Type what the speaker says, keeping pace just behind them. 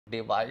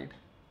Divide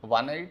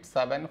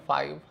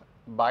 1875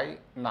 by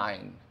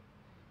 9.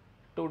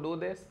 To do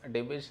this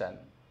division,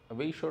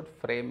 we should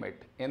frame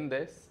it in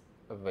this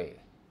way.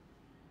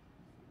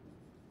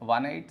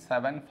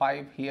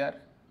 1875 here,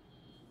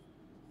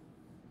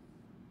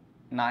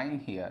 9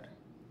 here.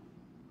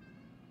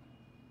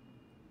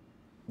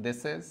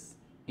 This is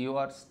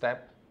your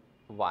step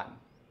 1.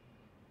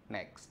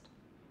 Next,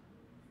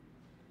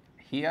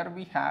 here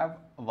we have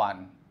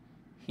 1,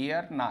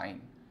 here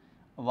 9,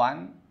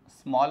 1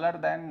 smaller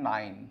than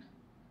 9.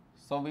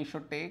 So we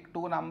should take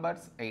two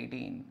numbers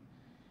 18.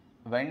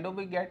 When do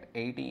we get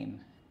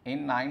 18?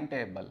 In 9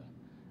 table,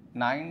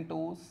 9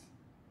 2's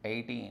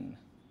 18.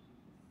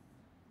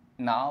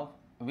 Now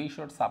we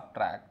should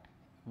subtract,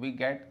 we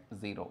get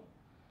 0.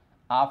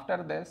 After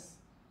this,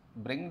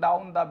 bring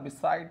down the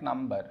beside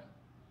number,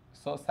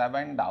 so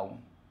 7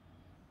 down.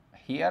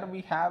 Here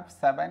we have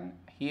 7,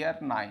 here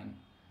 9.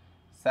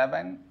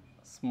 7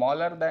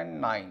 smaller than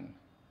 9.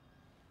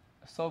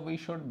 So we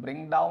should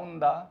bring down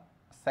the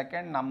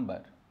second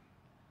number.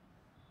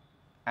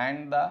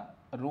 And the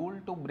rule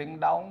to bring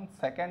down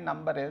second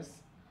number is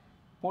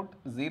put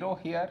 0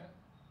 here.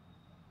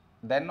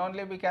 Then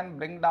only we can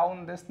bring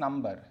down this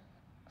number.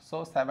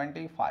 So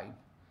 75.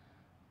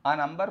 A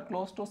number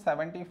close to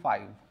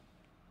 75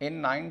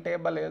 in 9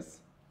 table is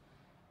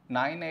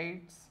 9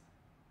 8's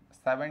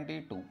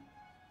 72.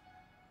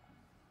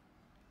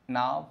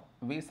 Now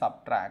we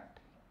subtract,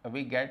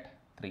 we get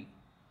 3.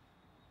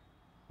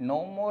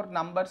 No more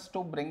numbers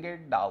to bring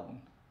it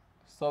down.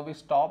 So we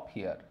stop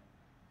here.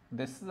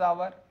 This is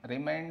our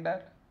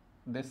remainder,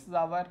 this is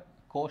our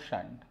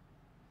quotient.